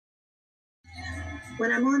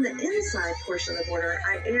When I'm on the inside portion of the border,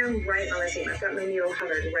 I am right on the seam. I've got my needle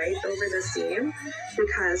hovered right over the seam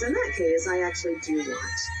because in that case, I actually do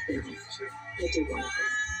want, I do want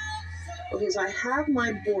it. Okay, so I have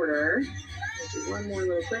my border. I'll do one more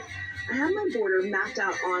real quick. I have my border mapped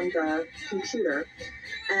out on the computer,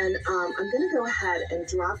 and I'm going to go ahead and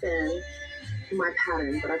drop in my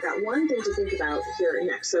pattern, but I've got one thing to think about here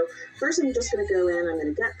next. So first I'm just going to go in, I'm going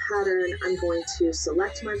to get pattern, I'm going to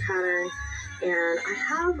select my pattern, and I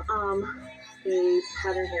have a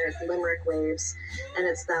pattern here, it's Limerick Waves, and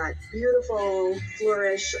it's that beautiful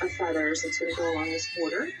flourish of feathers that's going to go along this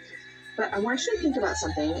border. But I want you to think about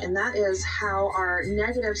something, and that is how our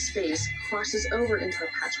negative space crosses over into our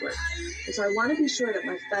patchwork. And so I want to be sure that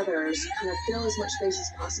my feathers kind of fill as much space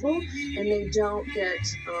as possible, and they don't get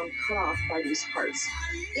cut off by these hearts.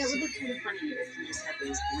 Yeah, it would look kind of funny if you just had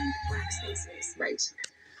those blank black spaces. Right.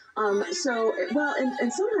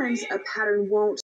 And sometimes a pattern won't